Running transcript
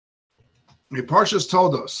The Parshas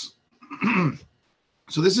told us.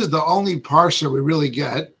 So this is the only Parsha we really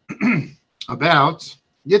get about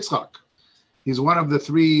Yitzchak. He's one of the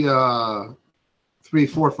three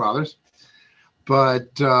forefathers, but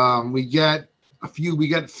we get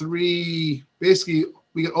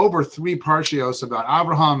over three Parshios about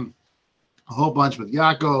Abraham, a whole bunch with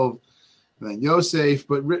Yaakov, and then Yosef,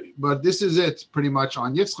 but this is it pretty much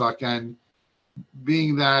on Yitzchak, and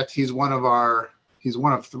being that he's one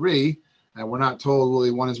of three, and we're not told really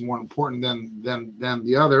one is more important than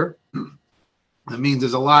the other. That means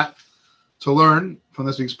there's a lot to learn from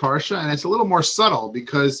this week's Parsha, and it's a little more subtle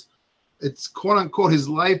because it's quote unquote his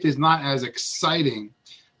life is not as exciting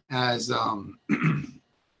as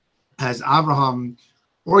as Abraham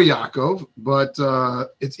or Yaakov, but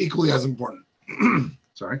it's equally as important.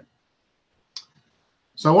 Sorry.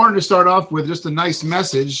 So I wanted to start off with just a nice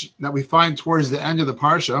message that we find towards the end of the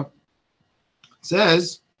Parsha. It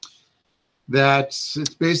says that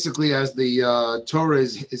it's basically as the Torah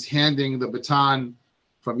is handing the baton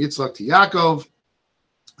from Yitzchak to Yaakov.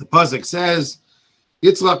 The pasuk says,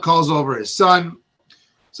 Yitzchak calls over his son.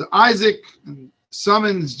 So Isaac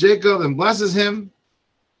summons Jacob and blesses him.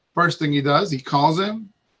 First thing he does, he calls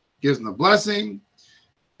him, gives him the blessing.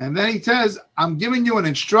 And then he says, I'm giving you an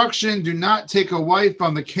instruction. Do not take a wife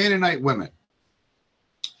from the Canaanite women.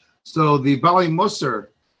 So the Bali Musar,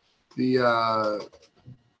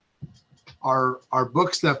 our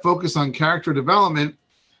books that focus on character development,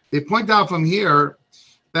 they point out from here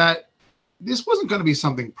that this wasn't going to be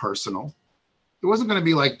something personal. It wasn't going to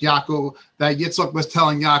be like Yaakov, that Yitzchak was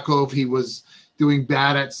telling Yaakov he was doing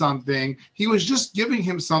bad at something. He was just giving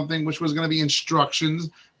him something which was going to be instructions,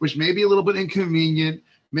 which may be a little bit inconvenient,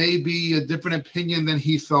 may be a different opinion than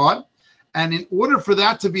he thought. And in order for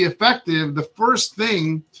that to be effective, the first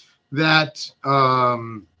thing that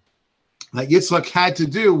Yitzchak had to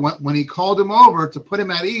do when he called him over to put him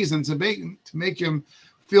at ease and to make him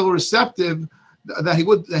feel receptive, that he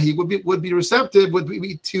would be receptive, would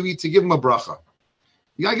be to give him a bracha.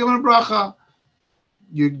 You gotta give him a bracha.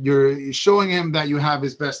 You're showing him that you have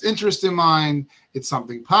his best interest in mind. It's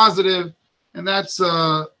something positive, and that's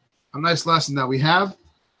a nice lesson that we have.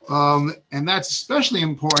 And that's especially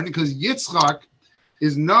important because Yitzchak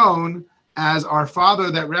is known as our father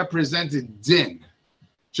that represented din,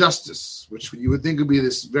 justice, which you would think would be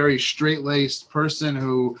this very straight-laced person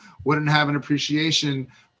who wouldn't have an appreciation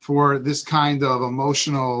for this kind of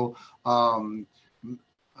emotional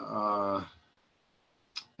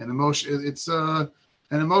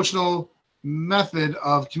an emotional method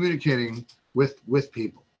of communicating with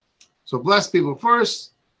people. So bless people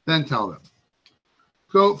first, then tell them.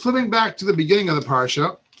 So flipping back to the beginning of the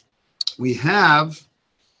Parsha, we have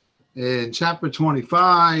in chapter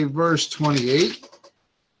 25, verse 28.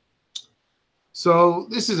 So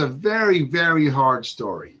this is a very, very hard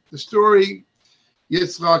story. The story,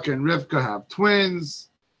 Yitzchak and Rivka have twins,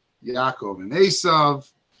 Yaakov and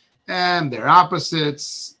Esav, and they're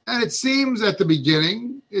opposites. And it seems at the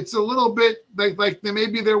beginning, it's a little bit like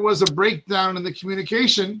maybe there was a breakdown in the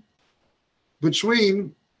communication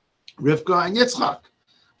between Rivka and Yitzchak,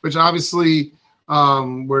 which obviously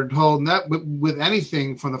we're told that with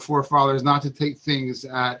anything from the forefathers not to take things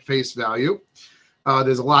at face value.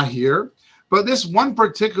 There's a lot here. But this one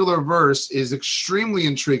particular verse is extremely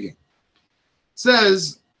intriguing. It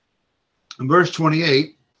says in verse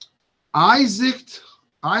 28,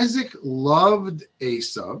 Isaac loved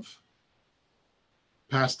Esav,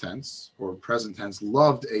 past tense or present tense,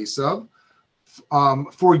 loved Esav,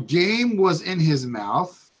 for game was in his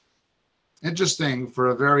mouth. Interesting for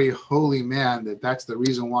a very holy man that's the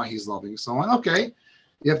reason why he's loving someone. Okay,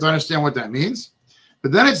 you have to understand what that means.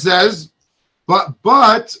 But then it says,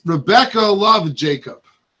 but Rebecca loved Jacob.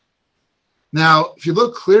 Now, if you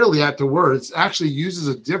look clearly at the words, it actually uses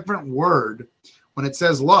a different word when it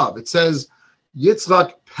says love. It says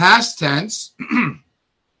Yitzchak, past tense,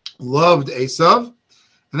 loved Esav.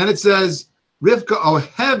 And then it says Rivka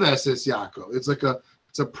oheves es Yaakov. It's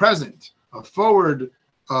a present, a forward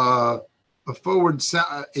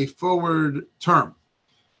term.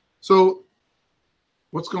 So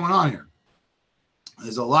what's going on here?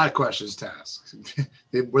 There's a lot of questions to ask.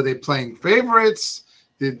 Were they playing favorites?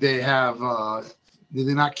 Did they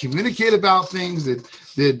not communicate about things? Did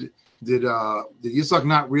Yitzchak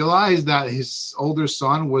not realize that his older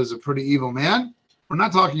son was a pretty evil man? We're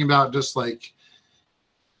not talking about just like,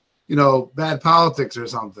 bad politics or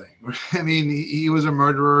something. I mean, he was a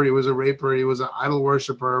murderer, he was a raper, he was an idol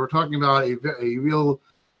worshiper. We're talking about a real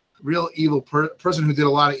evil person who did a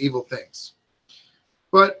lot of evil things.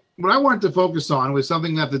 But what I wanted to focus on was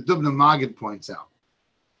something that the Dubna Magid points out.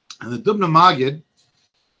 And the Dubna Magid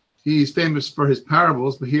He's famous for his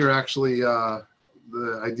parables, but here actually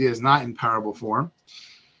the idea is not in parable form.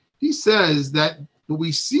 He says that what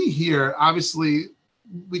we see here, obviously,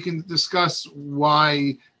 we can discuss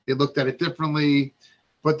why they looked at it differently,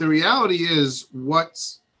 but the reality is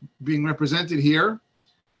what's being represented here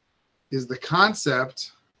is the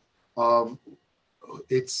concept of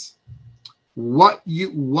it's what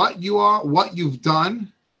you are, what you've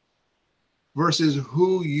done versus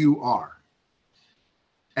who you are.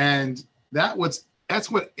 And that's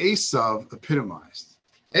what Esav epitomized.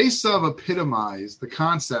 Esav epitomized the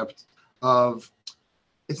concept of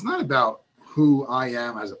it's not about who I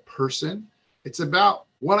am as a person, it's about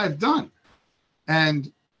what I've done.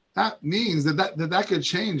 And that means that could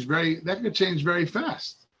change very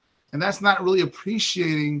fast. And that's not really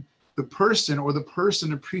appreciating the person or the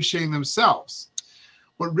person appreciating themselves.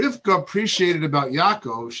 What Rivka appreciated about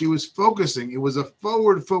Yaakov, she was focusing, it was a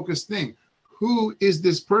forward-focused thing. Who is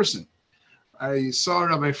this person? I saw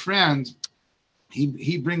Rabbi Frand,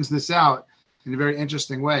 he brings this out in a very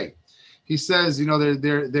interesting way. He says, there's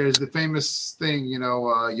the famous thing,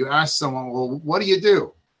 you ask someone, well, what do you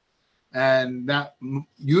do? And that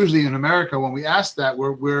usually in America, when we ask that,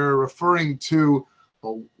 we're referring to,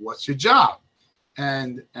 well, what's your job?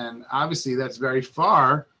 And obviously that's very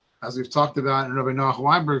far, as we've talked about in Rabbi Noach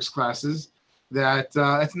Weinberg's classes, that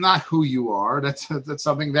it's not who you are. That's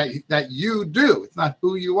something that you do. It's not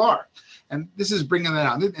who you are. And this is bringing that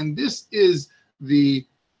out. And this is the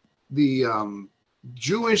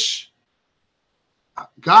Jewish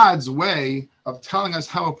God's way of telling us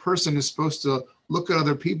how a person is supposed to look at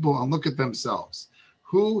other people and look at themselves.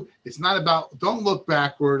 It's not about, don't look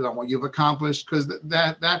backward on what you've accomplished, because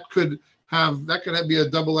that could be a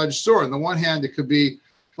double-edged sword. On the one hand, it could be,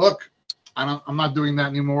 look, I'm not doing that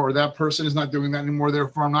anymore, or that person is not doing that anymore,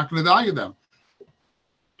 therefore I'm not going to value them.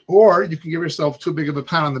 Or you can give yourself too big of a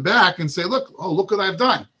pat on the back and say, look what I've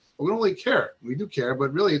done. Well, we don't really care. We do care,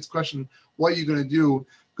 but really it's a question what you're going to do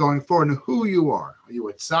going forward and who you are. Are you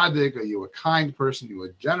a tzaddik? Are you a kind person? Are you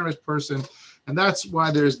a generous person? And that's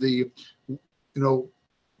why there's we're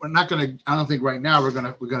not going to, I don't think right now we're going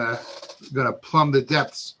to plumb the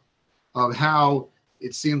depths of how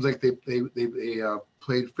it seems like they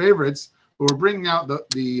played favorites, but we're bringing out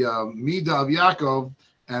the Midah of Yaakov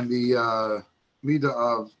and the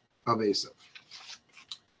Midah of Esav.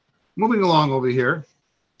 Moving along over here,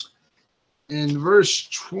 in verse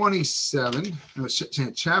 27,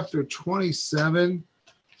 chapter 27,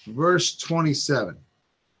 verse 27.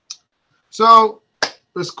 So,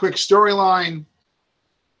 this quick storyline.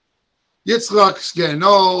 Yitzchak's getting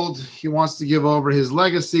old. He wants to give over his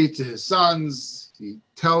legacy to his sons. He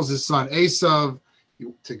tells his son Esav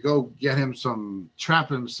to go get him some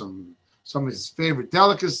of his favorite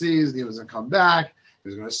delicacies. He was going to come back. He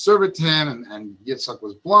was going to serve it to him, and Yitzchak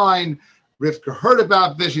was blind. Rivka heard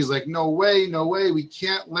about this. She's like, no way. We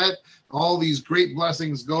can't let all these great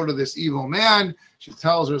blessings go to this evil man. She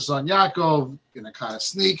tells her son Yaakov, you're going to kind of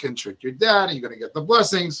sneak and trick your dad, and you're going to get the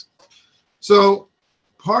blessings. So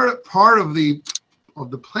part of the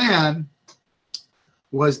plan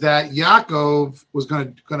was that Yaakov was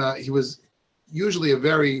he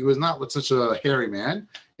was not such a hairy man.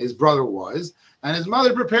 His brother was, and his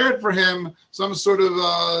mother prepared for him some sort of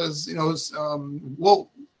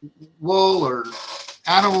wool or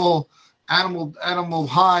animal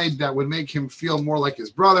hide that would make him feel more like his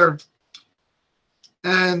brother.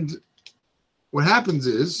 And what happens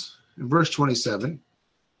is, in verse 27,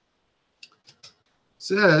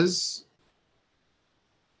 says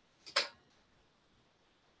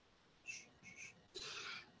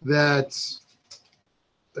that,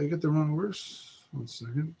 did I get the wrong verse? 1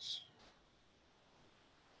 second.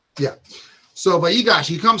 Yeah. So Vayigash,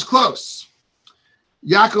 he comes close.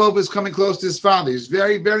 Yaakov is coming close to his father. He's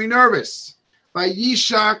very, very nervous.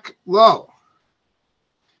 Vayishak lo.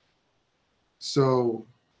 So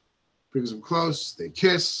brings him close. They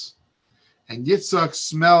kiss. And Yitzchak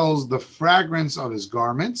smells the fragrance of his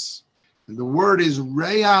garments. And the word is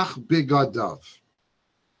reach bigadav.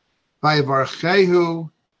 Vayivarchehu.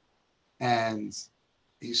 And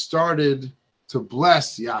he started to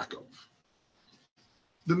bless Yaakov.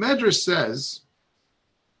 The Medrash says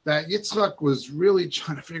that Yitzchak was really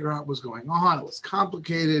trying to figure out what was going on. It was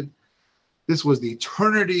complicated. This was the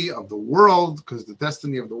eternity of the world, because the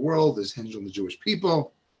destiny of the world is hinged on the Jewish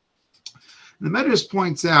people. And the Medrash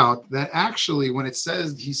points out that actually when it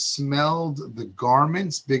says he smelled the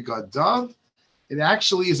garments, bigadav, it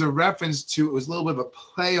actually is a reference to, it was a little bit of a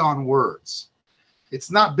play on words.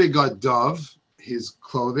 It's not bigadav, his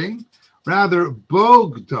clothing, rather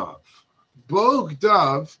bogdav.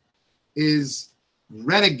 Bogdav is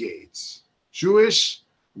renegades, Jewish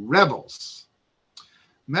rebels.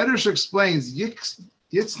 Medrash explains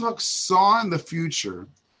Yitzchak saw in the future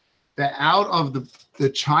that out of the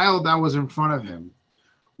child that was in front of him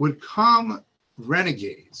would come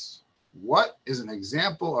renegades. What is an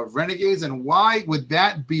example of renegades, and why would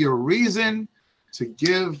that be a reason to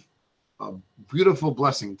give a beautiful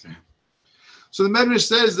blessing to him? So the Medrash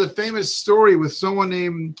says the famous story with someone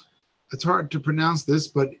named, it's hard to pronounce this,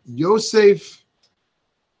 but Yosef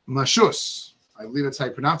Mashus. I believe that's how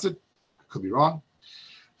you pronounce it. I could be wrong.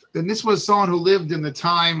 And this was someone who lived in the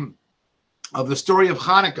time of the story of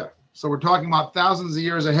Hanukkah. So we're talking about thousands of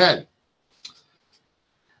years ahead.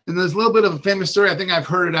 And there's a little bit of a famous story. I think I've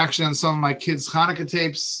heard it actually on some of my kids' Hanukkah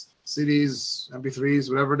tapes, CDs, MP3s,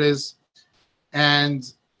 whatever it is.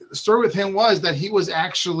 And the story with him was that he was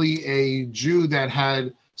actually a Jew that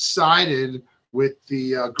had sided with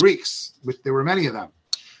the Greeks. There were many of them.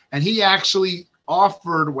 And he actually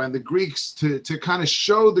offered when the Greeks to kind of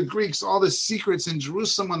show the Greeks all the secrets in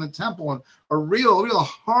Jerusalem and the temple, and a real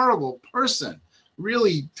horrible person,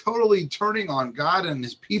 really totally turning on God and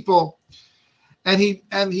his people. And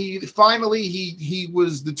he finally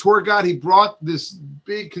was the tour guide. He brought this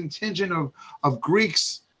big contingent of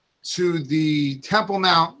Greeks to the Temple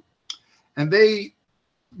Mount, and they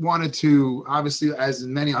wanted to, obviously, as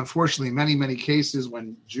in unfortunately many cases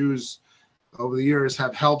when Jews over the years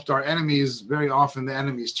have helped our enemies, very often the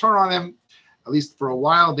enemies turn on them. At least for a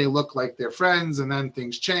while, they look like they're friends, and then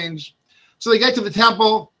things change. So they get to the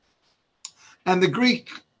temple, and the Greek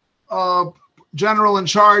general in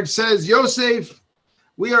charge says, Yosef,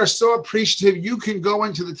 we are so appreciative. You can go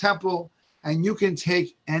into the temple and you can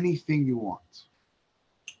take anything you want.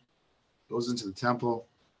 Goes into the temple,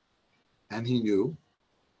 and he knew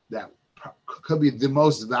that could be the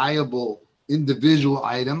most valuable individual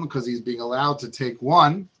item, because he's being allowed to take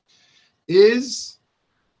one, is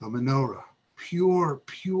the menorah. Pure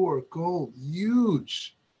gold.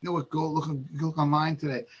 Huge. You know what gold, look online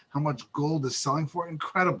today, how much gold is selling for?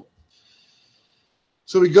 Incredible.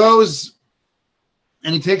 So he goes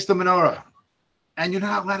and he takes the menorah. And you're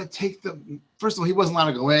not allowed to take first of all, he wasn't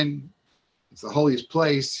allowed to go in. It's the holiest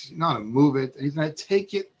place. You're not allowed to move it. And he's going to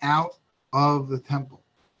take it out of the temple.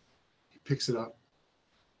 He picks it up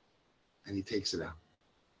and he takes it out.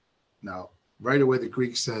 Now, right away, the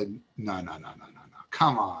Greeks said, no.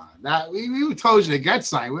 Come on. We told you to get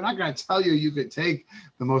something. We're not going to tell you could take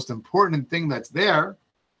the most important thing that's there.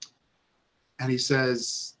 And he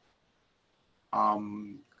says,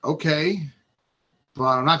 okay, but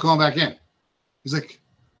I'm not going back in. He's like,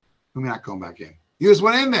 I'm not going back in. You just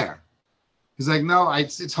went in there. He's like, no,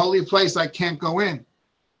 it's holy place. I can't go in.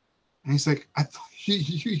 And he's like, I thought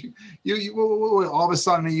you all of a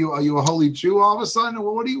sudden, are you a holy Jew all of a sudden?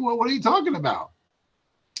 What are you talking about?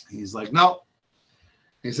 He's like, no.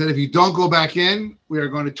 He said, if you don't go back in, we are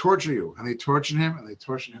going to torture you. And they tortured him, and they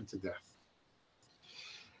tortured him to death.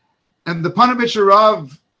 And the Panovich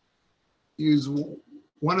Rav is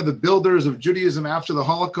one of the builders of Judaism after the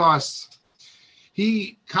Holocaust.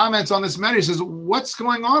 He comments on this matter. He says, what's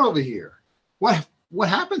going on over here? What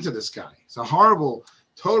happened to this guy? It's a horrible,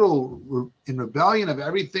 total in rebellion of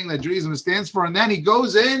everything that Judaism stands for. And then he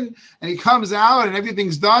goes in and he comes out and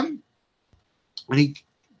everything's done. And he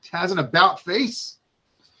has an about face.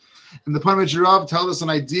 And the Panovich Rav tells us an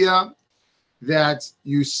idea that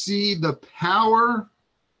you see the power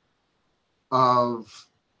of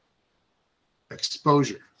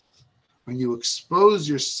exposure. When you expose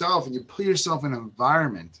yourself and you put yourself in an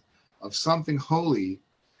environment of something holy,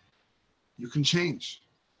 you can change.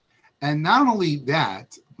 And not only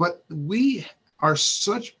that, but we are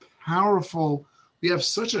such powerful, we have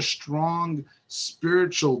such a strong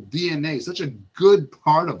spiritual DNA, such a good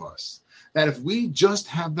part of us, that if we just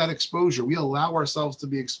have that exposure, we allow ourselves to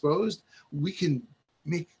be exposed, we can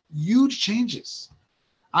make huge changes.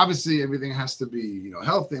 Obviously, everything has to be,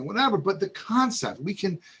 healthy and whatever, but the concept, you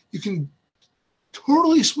can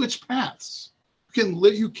totally switch paths.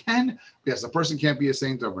 Yes, a person can't be a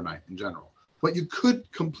saint overnight in general, but you could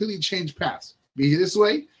completely change paths. Be this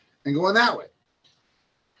way and going that way.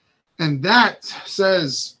 And that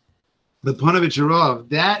says the Panovich Rav,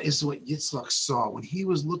 that is what Yitzchak saw when he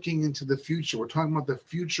was looking into the future. We're talking about the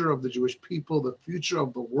future of the Jewish people, the future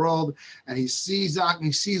of the world, and he sees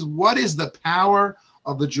what is the power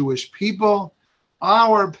of the Jewish people.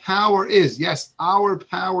 Our power is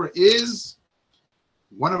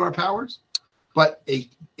one of our powers, but the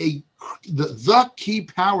key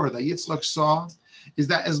power that Yitzchak saw is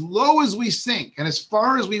that as low as we sink and as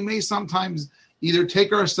far as we may sometimes either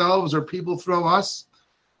take ourselves or people throw us,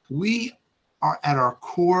 we are at our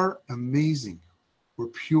core amazing. We're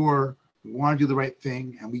pure. We want to do the right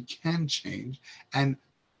thing, and we can change. And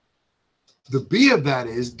the B of that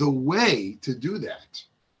is the way to do that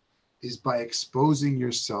is by exposing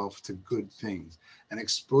yourself to good things and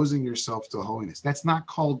exposing yourself to holiness. That's not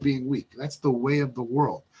called being weak. That's the way of the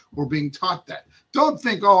world. We're being taught that. Don't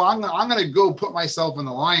think, oh, I'm going to go put myself in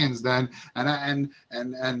the lion's den and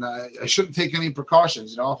I shouldn't take any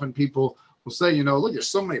precautions. Often people will say, look, there's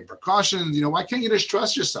so many precautions. Why can't you just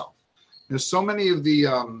trust yourself? There's so many of the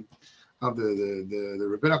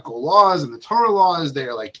rabbinical laws and the Torah laws.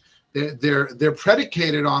 They're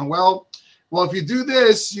predicated on well, if you do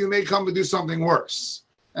this, you may come to do something worse.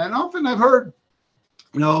 And often I've heard,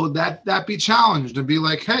 that be challenged and be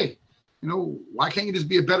like, hey, why can't you just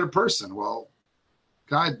be a better person? Well,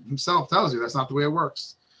 God himself tells you that's not the way it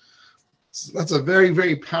works. So that's a very,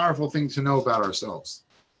 very powerful thing to know about ourselves.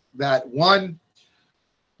 That one,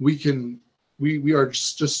 we are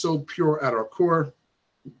just so pure at our core.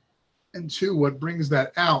 And two, what brings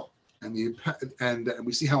that out and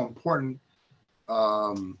we see how important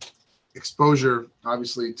exposure,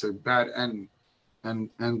 obviously, to bad and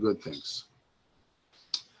good things.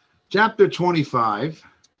 Chapter 25,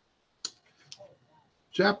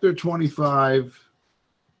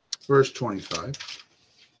 verse 25.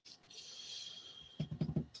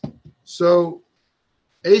 So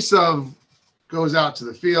Esav goes out to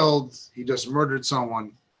the field. He just murdered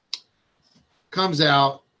someone. Comes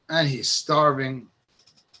out and he's starving.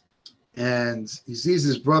 And he sees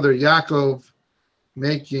his brother Yaakov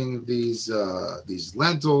making these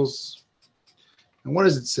lentils. And what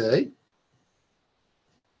does it say?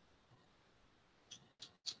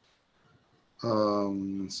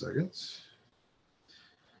 One second.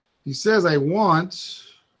 He says, I want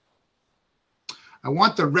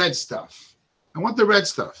the red stuff. I want the red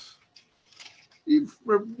stuff. He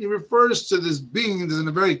refers to this beans in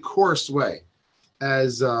a very coarse way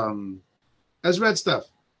as red stuff.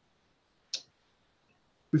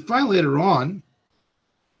 We find later on,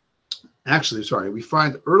 we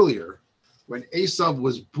find earlier when Esav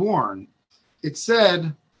was born, it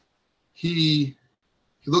said he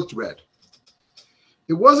looked red.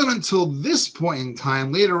 It wasn't until this point in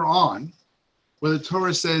time, later on, where the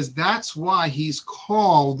Torah says that's why he's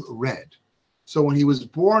called red. So when he was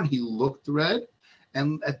born, he looked red.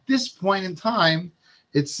 And at this point in time,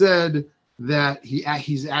 it said that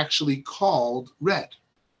he's actually called red.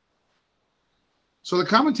 So the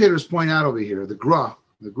commentators point out over here, the Gra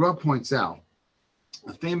points out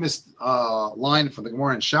a famous line from the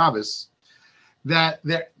Gemara in Shabbos that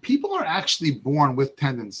people are actually born with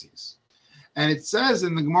tendencies. And it says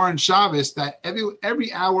in the Gemara in Shabbos that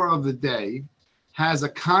every hour of the day has a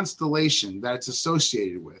constellation that it's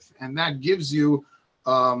associated with. And that gives you,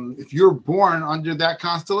 if you're born under that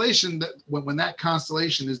constellation, that when that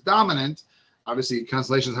constellation is dominant, obviously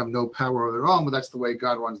constellations have no power of their own, but that's the way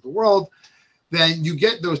God runs the world, then you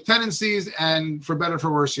get those tendencies, and for better or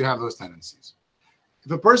for worse, you have those tendencies.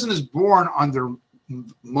 If a person is born under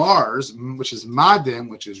Mars, which is Madim,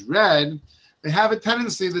 which is red, they have a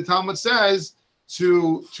tendency, the Talmud says,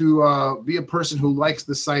 to be a person who likes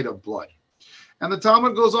the sight of blood. And the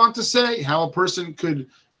Talmud goes on to say how a person could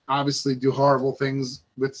obviously do horrible things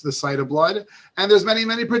with the sight of blood. And there's many,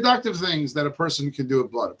 many productive things that a person can do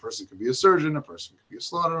with blood. A person could be a surgeon, a person could be a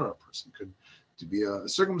slaughterer, a person could be a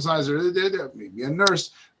circumciser, maybe a nurse.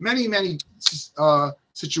 Many, many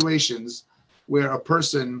situations where a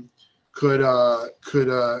person could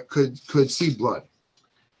see blood.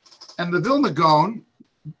 And the Vilna Gaon,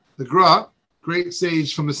 the Gra, great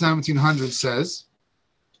sage from the 1700s, says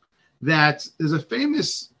that there's a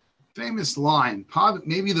famous line,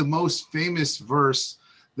 maybe the most famous verse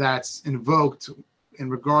that's invoked in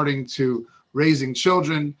regarding to raising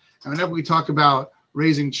children. And whenever we talk about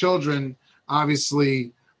raising children,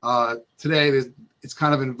 obviously today it's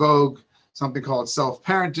kind of in vogue, something called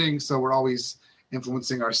self-parenting. So we're always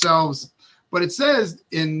influencing ourselves. But it says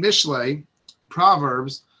in Mishlei,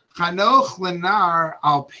 Proverbs, Chanoch lenar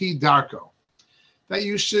al pi darko, that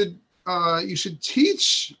you should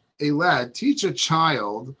teach a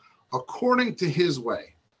child according to his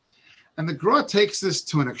way. And the Gra takes this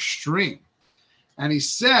to an extreme. And he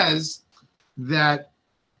says that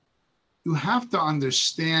you have to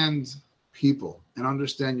understand people and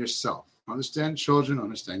understand yourself, understand children,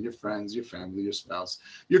 understand your friends, your family, your spouse,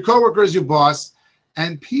 your coworkers, your boss.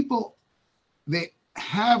 And people, they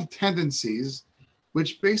have tendencies,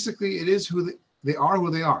 which basically it is who they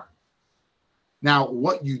are. Now,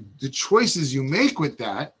 the choices you make with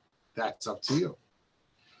that, that's up to you.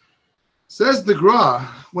 Says the Gra,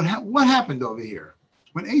 what happened over here?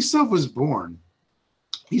 When Esau was born,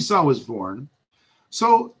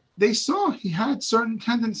 so they saw he had certain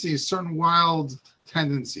tendencies, certain wild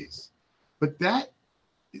tendencies. But that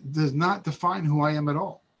does not define who I am at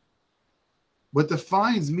all. What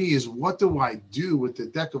defines me is what do I do with the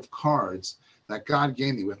deck of cards that God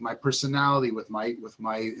gave me, with my personality, with my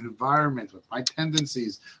environment, with my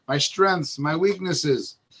tendencies, my strengths, my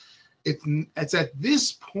weaknesses. It's at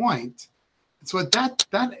this point. So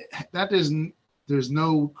that is, there's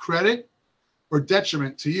no credit or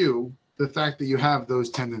detriment to you, the fact that you have those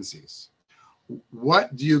tendencies.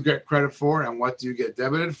 What do you get credit for and what do you get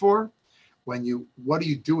debited for? What do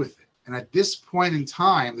you do with it? And at this point in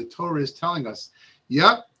time, the Torah is telling us,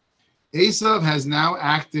 yep, Esav has now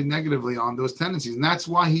acted negatively on those tendencies, and that's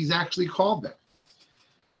why he's actually called that.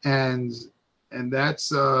 And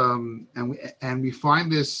that's and we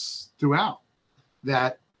find this throughout,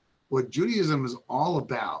 that what Judaism is all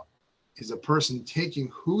about is a person taking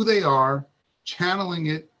who they are, channeling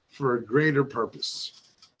it for a greater purpose.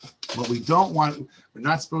 What we don't want, we're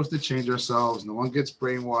not supposed to change ourselves. No one gets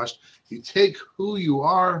brainwashed. You take who you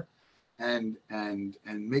are and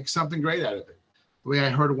make something great out of it. The way I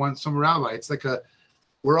heard some rabbi, it's like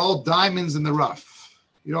we're all diamonds in the rough.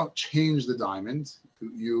 You don't change the diamond.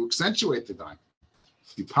 You accentuate the diamond.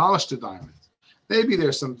 You polish the diamond. Maybe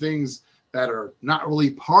there's some things that are not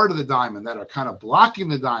really part of the diamond that are kind of blocking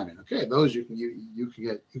the diamond. Okay, those you can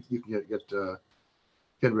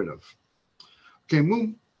get rid of. Okay,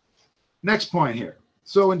 move. Next point here.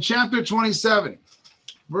 So in chapter 27,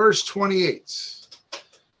 verse 28,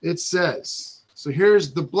 it says, so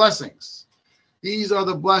here's the blessings. These are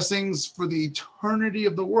the blessings for the eternity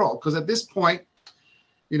of the world. Because at this point,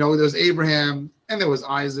 there's Abraham and there was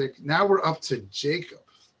Isaac. Now we're up to Jacob.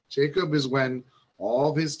 Jacob is when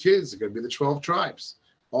all of his kids are going to be the 12 tribes.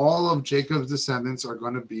 All of Jacob's descendants are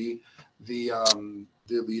going to be the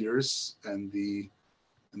leaders and the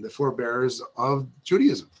forebearers of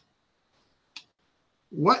Judaism.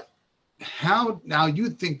 Now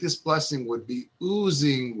you'd think this blessing would be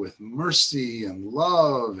oozing with mercy and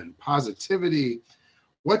love and positivity.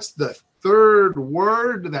 What's the third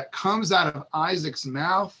word that comes out of Isaac's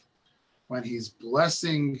mouth when he's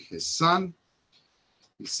blessing his son?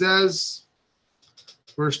 He says,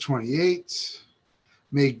 verse 28,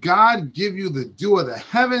 may God give you the dew of the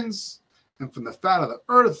heavens and from the fat of the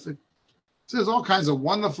earth. It says all kinds of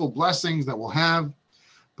wonderful blessings that we'll have,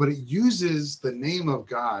 but it uses the name of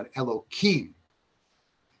God, Elohim.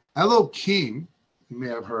 Elohim, you may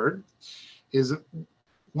have heard, is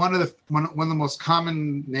one of the most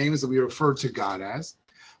common names that we refer to God as,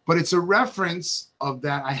 but it's a reference of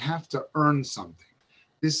that I have to earn something.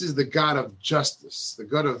 This is the God of justice, the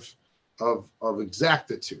God of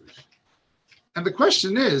exactitude. And the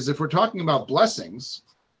question is, if we're talking about blessings,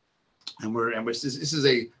 and this is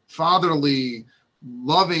a fatherly,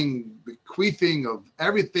 loving bequeathing of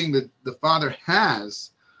everything that the Father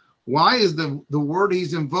has, why is the word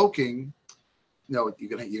he's invoking? You're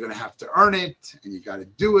gonna have to earn it, and you got to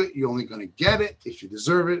do it. You're only going to get it if you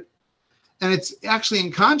deserve it. And it's actually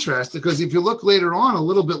in contrast, because if you look later on, a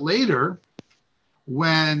little bit later,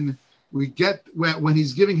 when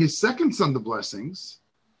he's giving his second son the blessings,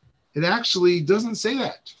 it actually doesn't say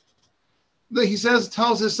that. He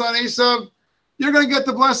tells his son Esav, you're going to get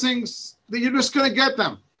the blessings, that you're just going to get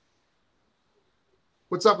them.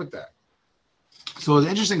 What's up with that? So an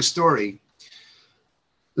interesting story.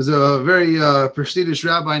 There's a very prestigious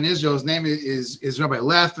rabbi in Israel. His name is Rabbi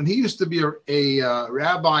Leff, and he used to be a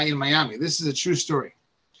rabbi in Miami. This is a true story.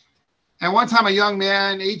 And one time a young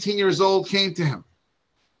man, 18 years old, came to him,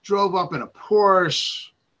 drove up in a Porsche,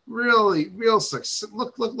 real success,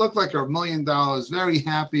 looked like $1 million, very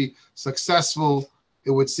happy, successful,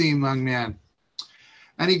 it would seem, young man.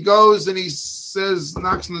 And he goes and he says,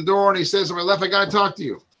 knocks on the door, and he says, Rabbi Leff, I got to talk to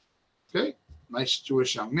you. Okay, nice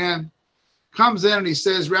Jewish young man. Comes in and he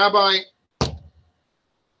says, Rabbi,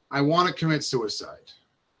 I want to commit suicide.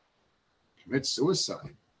 Commit suicide?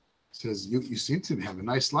 He says, you seem to have a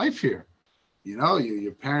nice life here.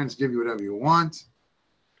 Your parents give you whatever you want.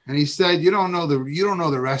 And he said, you don't know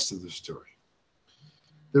the rest of the story.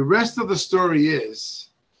 The rest of the story is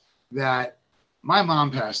that my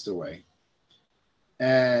mom passed away.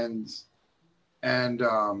 And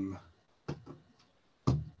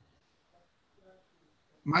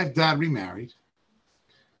my dad remarried,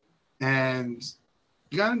 and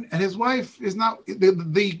his wife is not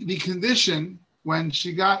the condition when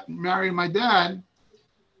she got married. My dad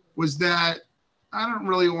was that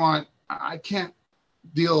I can't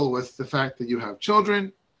deal with the fact that you have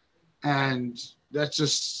children, and that's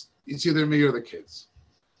just, it's either me or the kids.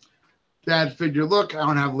 Dad figured, look, I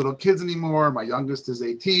don't have little kids anymore. My youngest is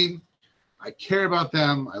 18. I care about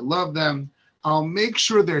them. I love them. I'll make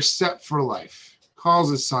sure they're set for life.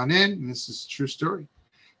 Calls his son in, and this is a true story.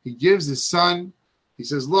 He gives his son He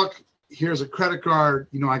says, look, here's a credit card.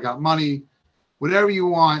 You know, I got money. Whatever you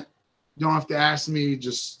want. You don't have to ask me. I'll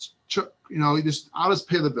just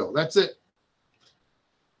pay the bill. That's it.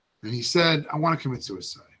 And he said, I want to commit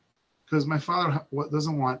suicide because my father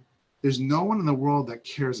doesn't want, there's no one in the world that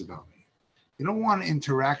cares about me. They don't want an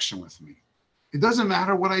interaction with me. It doesn't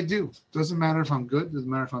matter what I do. It doesn't matter if I'm good. It doesn't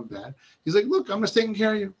matter if I'm bad. He's like, look, I'm just taking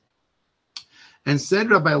care of you. And said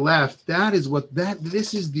Rabbi Leff,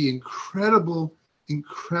 this is the incredible,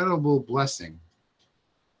 incredible blessing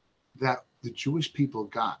that the Jewish people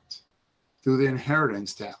got through the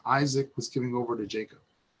inheritance that Isaac was giving over to Jacob.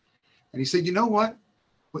 And he said, you know what?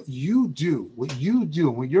 What you do, what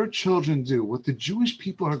your children do, what the Jewish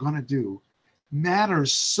people are going to do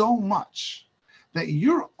matters so much that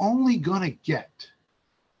you're only going to get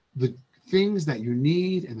the things that you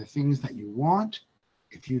need and the things that you want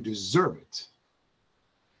if you deserve it.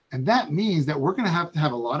 And that means that we're going to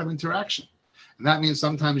have a lot of interaction. And that means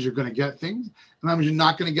sometimes you're going to get things, and sometimes you're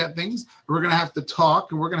not going to get things. We're going to have to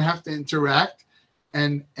talk, and we're going to have to interact.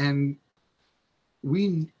 And it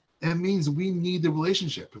means we need the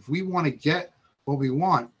relationship. If we want to get what we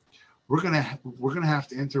want, we're going to have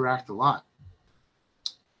to interact a lot.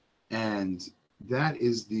 And that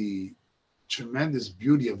is the tremendous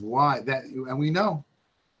beauty of why that, and we know,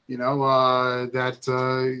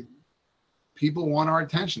 that people want our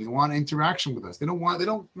attention. They want interaction with us. They don't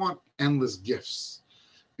want endless gifts.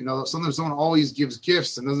 Sometimes someone always gives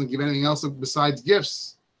gifts and doesn't give anything else besides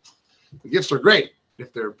gifts. The gifts are great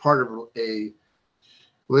if they're part of a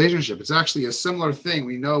relationship. It's actually a similar thing.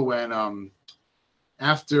 We know when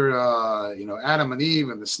after Adam and Eve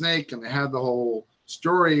and the snake, and they had the whole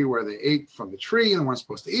story where they ate from the tree and weren't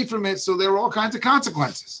supposed to eat from it. So there were all kinds of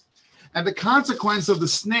consequences. And the consequence of the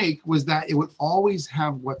snake was that it would always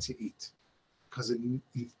have what to eat. Because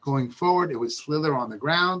going forward, it would slither on the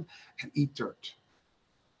ground and eat dirt.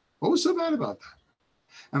 What was so bad about that?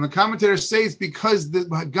 And the commentators say it's because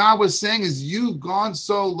what God was saying is, you've gone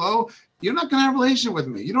so low, you're not going to have a relationship with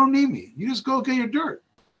me. You don't need me. You just go get your dirt.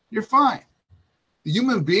 You're fine.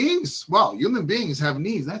 Human beings have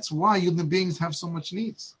needs. That's why human beings have so much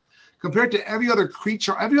needs. Compared to every other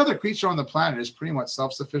creature on the planet is pretty much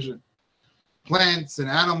self-sufficient. Plants and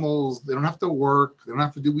animals, they don't have to work. They don't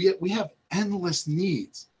have to do, we have endless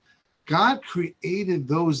needs. God created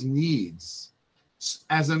those needs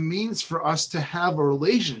as a means for us to have a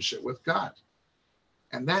relationship with God.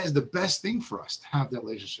 And that is the best thing for us, to have that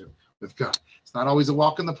relationship with God. It's not always a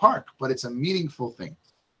walk in the park, but it's a meaningful thing.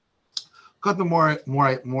 A couple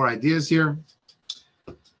more ideas here.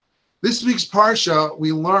 This week's Parsha,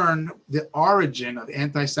 we learn the origin of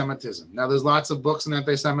anti-Semitism. Now, there's lots of books on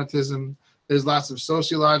anti-Semitism. There's lots of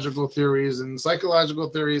sociological theories and psychological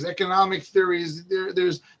theories, economic theories.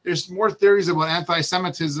 There's more theories about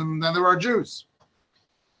anti-Semitism than there are Jews.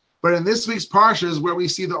 But in this week's Parsha is where we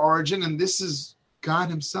see the origin, and this is God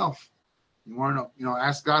himself. You want to know,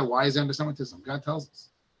 ask God, why is anti-Semitism? God tells us.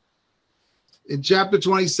 In chapter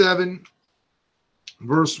 27,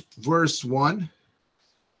 verse 1,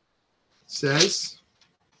 says,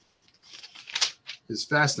 it's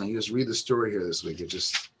fascinating. You just read the story here this week. It's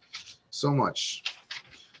just so much.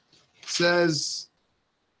 It says,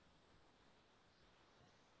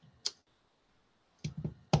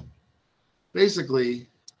 basically,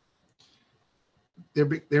 there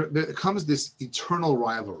comes this eternal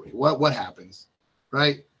rivalry. What happens,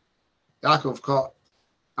 right?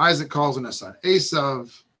 Isaac calls on his son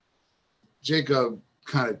Esav. Jacob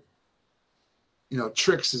kind of,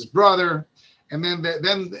 tricks his brother, and then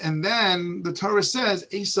the Torah says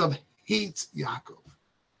Esav hates Yaakov.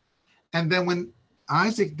 And then when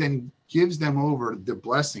Isaac then gives them over the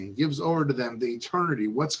blessing, gives over to them the eternity,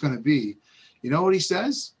 what's going to be, you know what he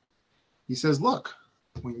says? He says, look,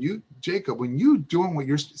 Jacob, when you doing what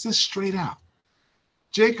you're, it says straight out,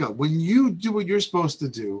 Jacob, when you do what you're supposed to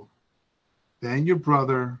do, then your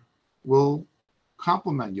brother will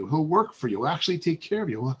compliment you. He'll work for you. He'll actually take care of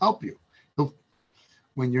you. He'll help you.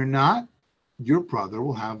 When you're not, your brother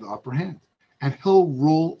will have the upper hand, and he'll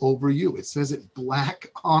rule over you. It says it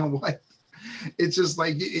black on white. It's just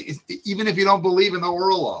like, even if you don't believe in the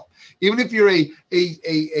oral law, even if you're a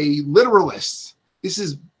literalist, this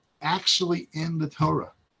is actually in the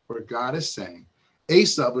Torah, where God is saying,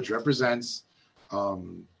 Esav, which represents,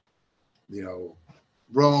 Rome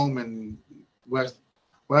and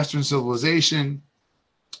Western civilization,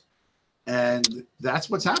 and that's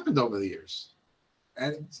what's happened over the years.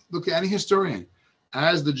 And look at any historian.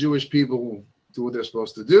 As the Jewish people do what they're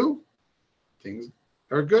supposed to do, things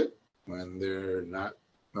are good. When we're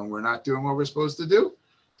not doing what we're supposed to do,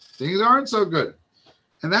 things aren't so good.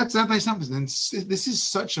 And that's anti-Semitism. And this is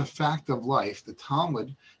such a fact of life. The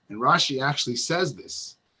Talmud and Rashi actually says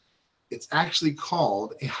this. It's actually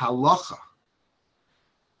called a halacha.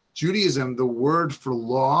 Judaism, the word for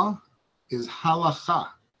law is halacha.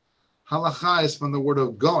 Halacha is from the word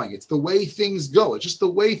of going. It's the way things go. It's just the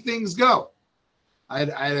way things go. I had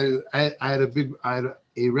a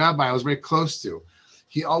rabbi I was very close to.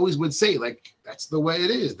 He always would say, like, that's the way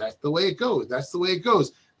it is. That's the way it goes. That's the way it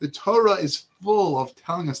goes. The Torah is full of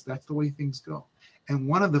telling us that's the way things go. And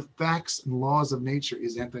one of the facts and laws of nature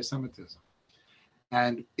is anti-Semitism.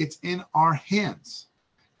 And it's in our hands.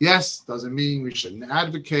 Yes, doesn't mean we shouldn't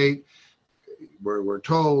advocate. We're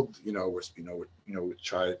told, we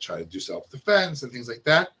try to do self-defense and things like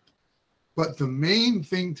that. But the main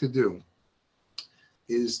thing to do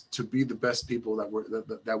is to be the best people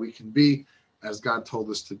that we can be, as God told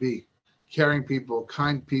us to be. Caring people,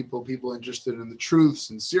 kind people, people interested in the truth,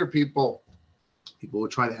 sincere people who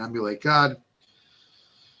try to emulate God.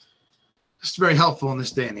 It's very helpful in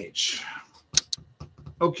this day and age.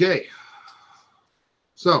 Okay.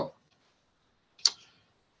 So,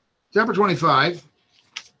 chapter 25,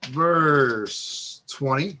 verse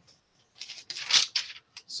 20.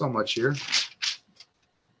 So much here.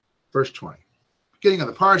 Verse 20. Beginning of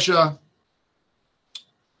the Parsha.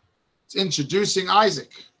 It's introducing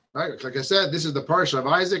Isaac. Right? Like I said, this is the Parsha of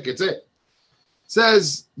Isaac. It's it. It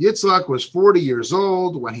says, Yitzhak was 40 years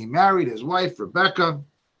old when he married his wife, Rebekah.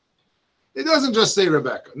 It doesn't just say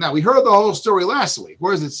Rebekah. Now, we heard the whole story last week.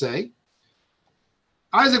 Where does it say?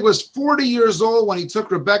 Isaac was 40 years old when he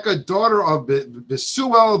took Rebekah, daughter of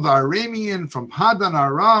Besuel the Aramean from Padan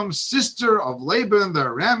Aram, sister of Laban the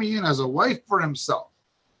Aramean, as a wife for himself.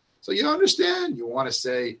 So you understand? You want to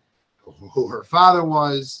say who her father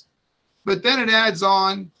was. But then it adds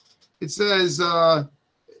on. It says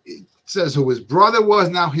who his brother was.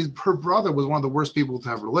 Now, her brother was one of the worst people to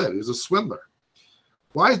ever live. He was a swindler.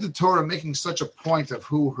 Why is the Torah making such a point of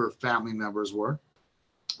who her family members were?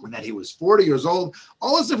 When that he was 40 years old.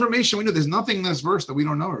 All this information we know, there's nothing in this verse that we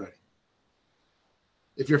don't know already.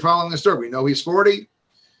 If you're following the story, we know he's 40.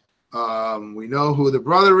 We know who the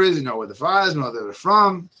brother is. We know where the father is. We know where they're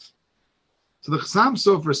from. So the Chassam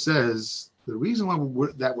Sofer says the reason why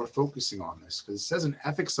we're focusing on this, because it says in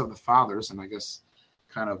Ethics of the Fathers, and I guess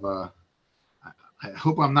kind of, I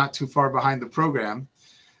hope I'm not too far behind the program,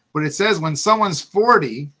 but it says when someone's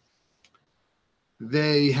 40,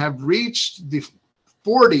 they have reached the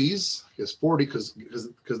 40s, I guess 40 because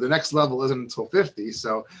the next level isn't until 50.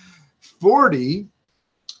 So 40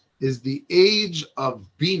 is the age of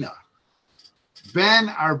Bina. Ben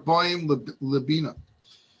Arboim Lebina.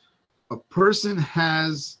 A person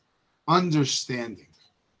has understanding.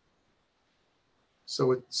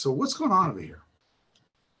 So what's going on over here?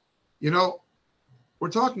 We're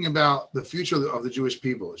talking about the future of the Jewish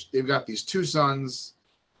people. They've got these two sons.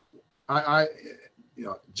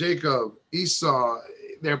 Jacob, Esau,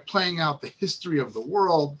 they're playing out the history of the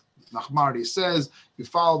world. Nachmanides says, you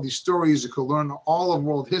follow these stories, you can learn all of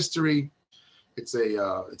world history. It's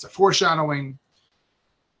a foreshadowing.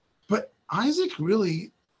 But Isaac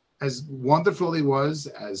really, as wonderful he was,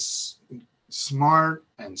 as smart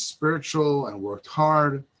and spiritual and worked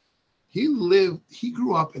hard, he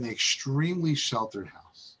grew up in an extremely sheltered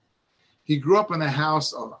house. He grew up in the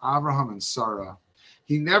house of Abraham and Sarah.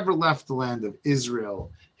 He never left the land of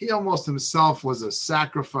Israel. He almost himself was a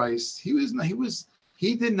sacrifice. He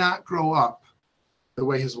did not grow up the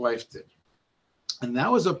way his wife did. And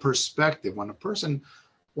that was a perspective. When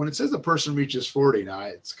it says a person reaches 40, now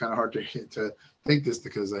it's kind of hard to think this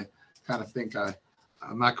because I kind of think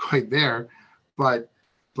I'm not quite there, but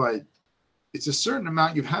it's a certain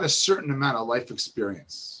amount. You've had a certain amount of life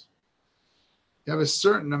experience. You have a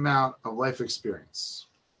certain amount of life experience.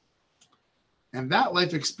 And that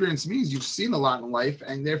life experience means you've seen a lot in life,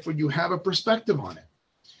 and therefore you have a perspective on it.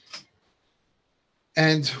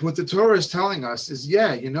 And what the Torah is telling us is,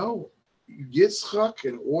 Yitzchak,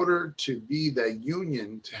 in order to be that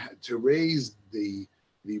union, to raise the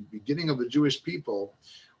beginning of the Jewish people,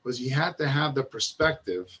 was he had to have the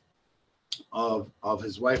perspective of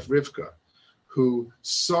his wife Rivka, who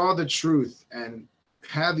saw the truth and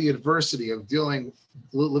had the adversity of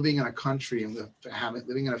living in a country and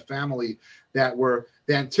living in a family that were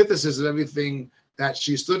the antithesis of everything that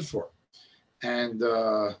she stood for. And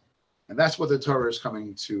that's what the Torah is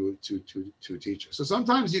coming to teach us. So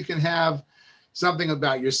sometimes you can have something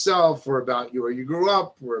about yourself or about where you grew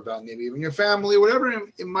up or about maybe even your family, whatever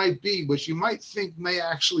it might be, which you might think may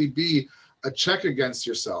actually be a check against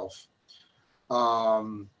yourself.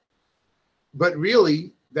 But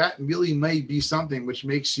really, that really may be something which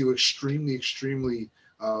makes you extremely, extremely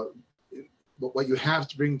what you have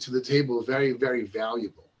to bring to the table is very, very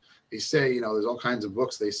valuable. They say, there's all kinds of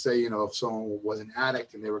books. They say, if someone was an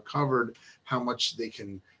addict and they recovered, how much they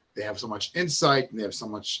have so much insight, and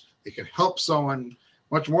they can help someone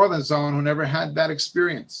much more than someone who never had that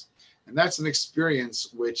experience. And that's an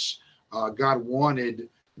experience which God wanted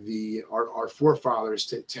our forefathers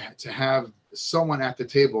to have someone at the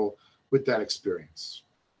table with that experience.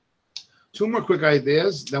 2 more quick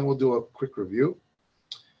ideas, then we'll do a quick review.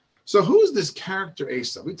 So who's this character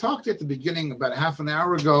Esau? We talked at the beginning about half an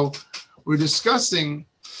hour ago. We're discussing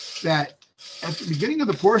that at the beginning of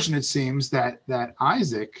the portion, it seems that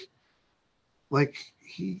Isaac,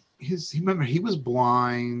 remember he was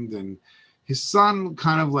blind, and his son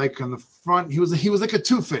kind of like on the front, he was like a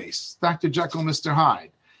two-face, Dr. Jekyll, Mr.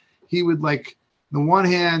 Hyde. He would on the one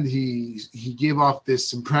hand, he gave off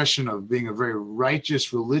this impression of being a very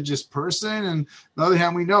righteous, religious person, and on the other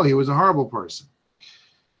hand, we know he was a horrible person.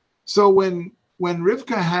 So when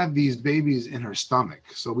Rivka had these babies in her stomach,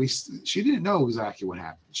 she didn't know exactly what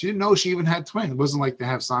happened. She didn't know she even had twins. It wasn't like they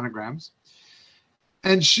have sonograms.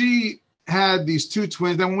 And she had these 2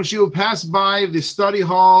 twins. And when she would pass by the study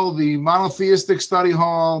hall, the monotheistic study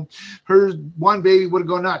hall, her one baby would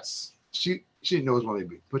go nuts. She didn't know it was one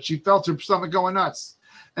baby, but she felt her stomach going nuts.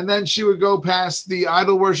 And then she would go past the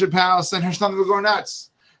idol worship house, and her stomach would go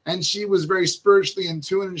nuts. And she was very spiritually in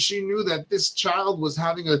tune, and she knew that this child was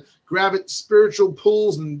having spiritual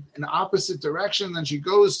pulls in an opposite direction. Then she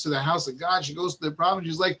goes to the house of God. She goes to the prophet.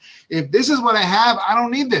 She's like, if this is what I have, I don't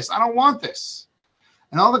need this. I don't want this.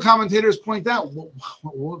 And all the commentators point out,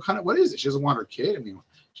 what is it? She doesn't want her kid. I mean,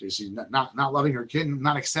 she's not loving her kid,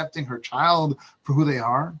 not accepting her child for who they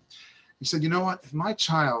are. He said, you know what? If my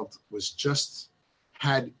child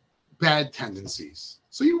had bad tendencies,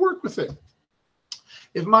 so you work with it.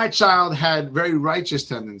 If my child had very righteous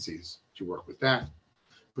tendencies, you work with that.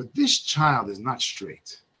 But this child is not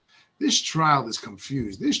straight. This child is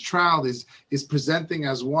confused. This child is presenting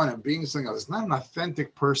as one and being something else. It's not an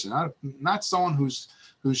authentic person, not someone who's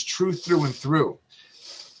true through and through.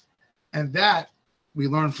 And that we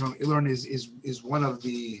learn is one of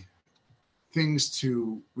the things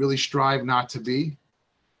to really strive not to be,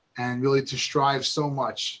 and really to strive so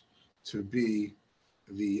much to be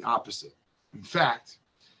the opposite. In fact,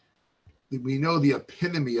 we know the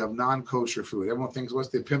epitome of non-kosher food. Everyone thinks, what's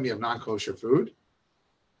the epitome of non-kosher food?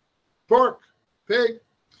 Pork, pig.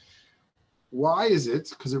 Why is it?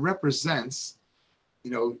 Because it represents,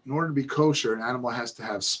 in order to be kosher, an animal has to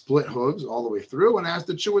have split hooves all the way through, and it has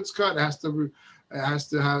to chew its cud. It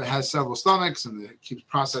has several stomachs, and it keeps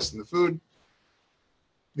processing the food.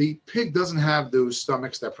 The pig doesn't have those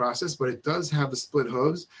stomachs that process, but it does have the split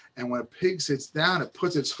hooves. And when a pig sits down, it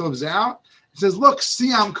puts its hooves out. It says, look,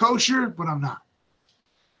 see, I'm kosher, but I'm not.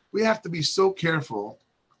 We have to be so careful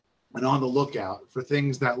and on the lookout for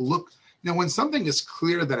things that look, when something is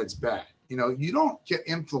clear that it's bad, you don't get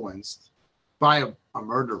influenced by a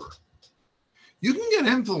murderer. You can get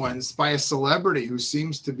influenced by a celebrity who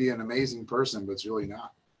seems to be an amazing person, but it's really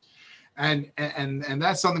not. And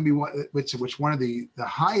that's something which one of the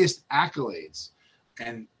highest accolades,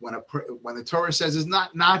 and when the Torah says is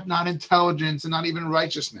not intelligence and not even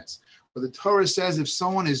righteousness, but the Torah says if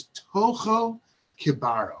someone is tocho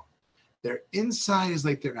kibaro, their inside is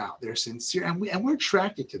like they're out, they're sincere, and we're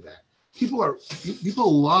attracted to that.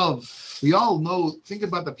 People love. We all know. Think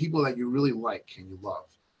about the people that you really like and you love.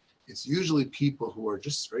 It's usually people who are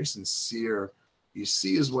just very sincere. You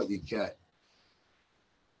see is what you get.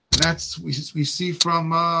 That's we see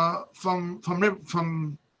from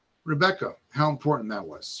Rebecca how important that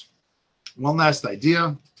was. One last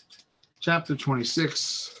idea, chapter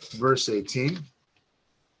 26, verse 18.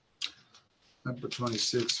 Chapter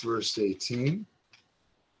 26, verse 18.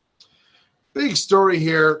 Big story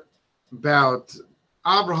here about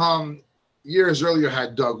Abraham. Years earlier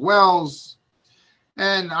had dug wells,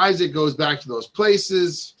 and Isaac goes back to those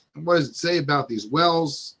places. And what does it say about these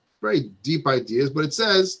wells? Very deep ideas, but it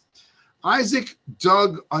says Isaac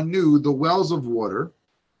dug anew the wells of water,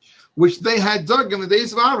 which they had dug in the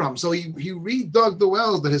days of Abraham. So he redug the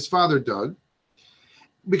wells that his father dug,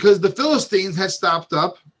 because the Philistines had stopped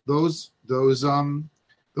up those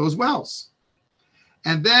wells.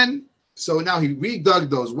 And then, so now he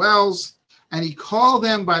redug those wells, and he called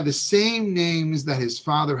them by the same names that his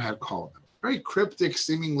father had called them. Very cryptic,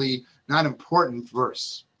 seemingly not important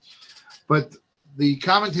verse. But the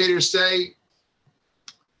commentators say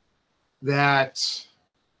that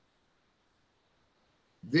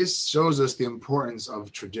this shows us the importance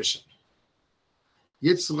of tradition.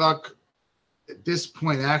 Yitzchak, at this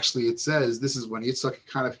point, actually, it says this is when Yitzchak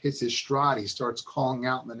kind of hits his stride. He starts calling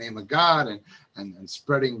out in the name of God and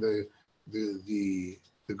spreading the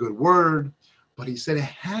good word, but he said it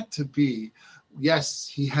had to be, yes,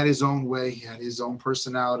 he had his own way, he had his own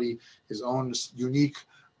personality, his own unique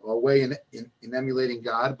way in emulating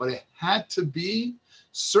God, but it had to be,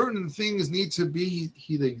 certain things need to be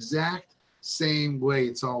the exact same way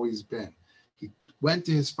it's always been. He went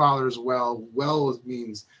to his father's well. Well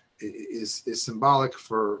means is symbolic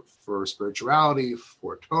for spirituality,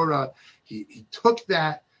 for Torah. He took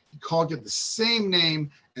that, he called it the same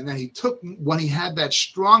name, and then he took, when he had that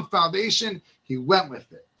strong foundation, he went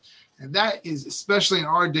with it. And that is, especially in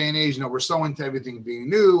our day and age, we're so into everything being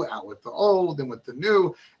new, out with the old and with the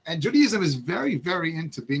new. And Judaism is very, very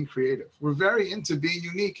into being creative. We're very into being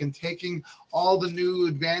unique and taking all the new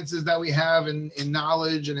advances that we have in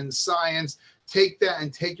knowledge and in science, take that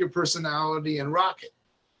and take your personality and rock it.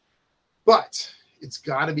 But it's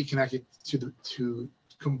got to be connected to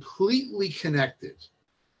completely connected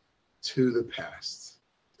to the past.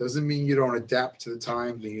 Doesn't mean you don't adapt to the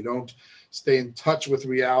times and you don't stay in touch with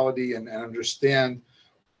reality and understand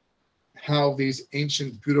how these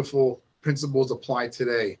ancient, beautiful principles apply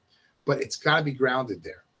today. But it's got to be grounded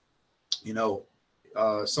there.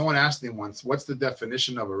 Someone asked me once, what's the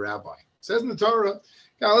definition of a rabbi? It says in the Torah,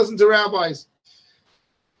 gotta listen to rabbis.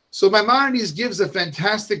 So Maimonides gives a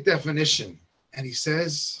fantastic definition. And he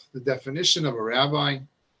says the definition of a rabbi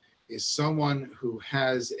is someone who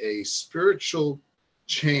has a spiritual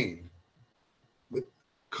chain with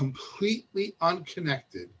completely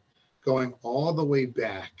unconnected, going all the way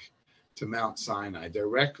back to Mount Sinai,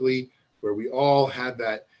 directly where we all had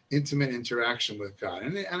that intimate interaction with God.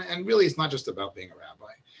 And really, it's not just about being a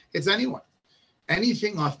rabbi. It's anyone.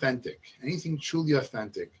 Anything authentic, anything truly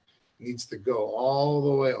authentic needs to go all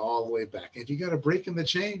the way back. If you got a break in the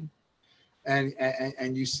chain and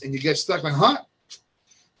you get stuck like,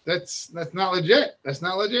 that's not legit. That's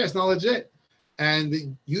not legit. It's not legit.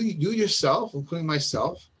 And you yourself, including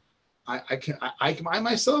myself, I can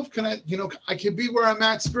be where I'm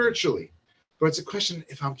at spiritually, but it's a question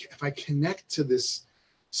if I connect to this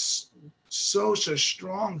such a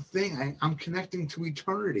strong thing, I'm connecting to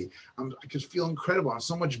eternity. I can feel incredible. I'm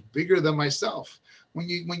so much bigger than myself. When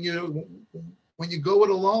you go it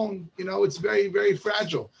alone, it's very, very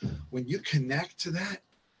fragile. When you connect to that,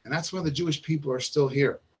 and that's why the Jewish people are still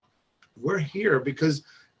here. We're here because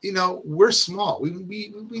we're small.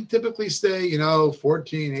 We typically stay 14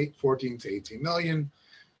 to 18 million,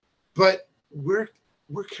 but we're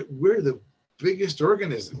the biggest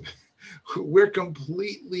organism. We're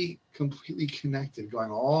completely connected,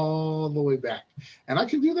 going all the way back. And I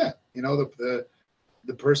can do that.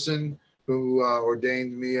 The person who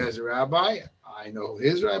ordained me as a rabbi, I know who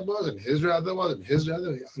his rabbi was, and his rabbi was, and his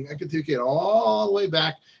rabbi. I can take it all the way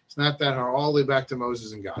back. It's not that hard, all the way back to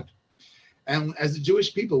Moses and God. And as the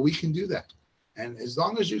Jewish people, we can do that. And as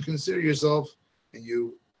long as you consider yourself and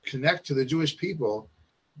you connect to the Jewish people,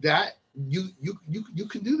 that you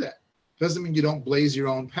can do that. Doesn't mean you don't blaze your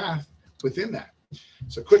own path within that.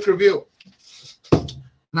 So quick review.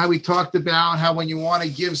 Now we talked about how when you want to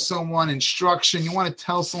give someone instruction, you want to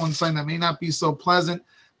tell someone something that may not be so pleasant,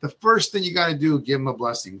 the first thing you got to do, give them a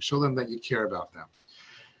blessing. Show them that you care about them.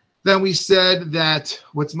 Then we said that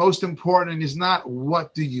what's most important is not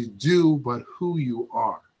what do you do, but who you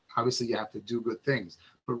are. Obviously, you have to do good things.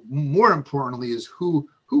 But more importantly is who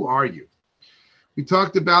are you? We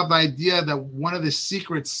talked about the idea that one of the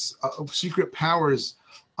secret powers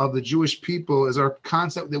of the Jewish people is our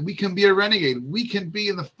concept that we can be a renegade. We can be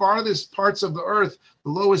in the farthest parts of the earth,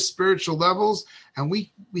 the lowest spiritual levels, and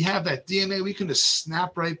we have that DNA. We can just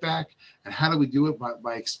snap right back. And how do we do it?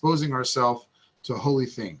 By exposing ourselves to holy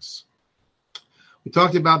things. We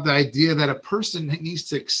talked about the idea that a person needs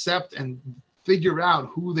to accept and figure out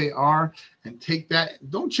who they are and take that.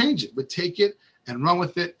 Don't change it, but take it and run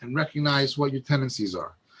with it and recognize what your tendencies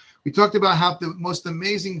are. We talked about how the most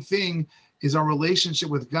amazing thing is our relationship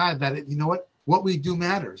with God, that what we do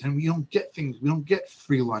matters, and we don't get things. We don't get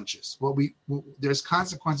free lunches. There's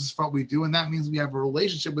consequences for what we do, and that means we have a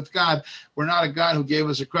relationship with God. We're not a God who gave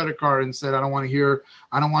us a credit card and said, I don't want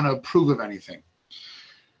to approve of anything.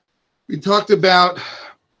 We talked about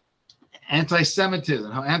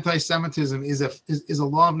anti-Semitism, how anti-Semitism is a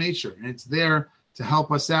law of nature, and it's there to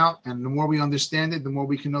help us out. And the more we understand it, the more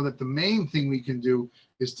we can know that the main thing we can do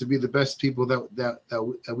is to be the best people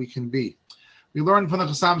that we can be. We learned from the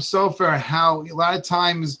Chassam Sofer how a lot of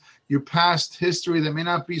times your past history that may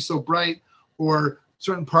not be so bright, or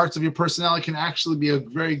certain parts of your personality, can actually be a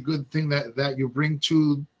very good thing that you bring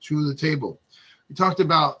to the table. We talked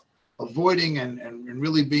about avoiding and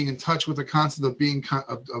really being in touch with the concept of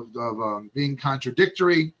being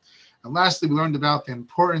contradictory. And lastly, we learned about the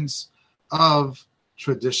importance of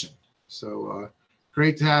tradition. So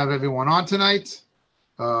great to have everyone on tonight.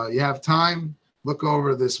 You have time, look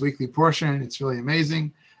over this weekly portion. It's really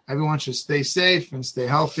amazing. Everyone should stay safe and stay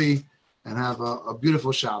healthy and have a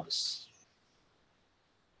beautiful Shabbos.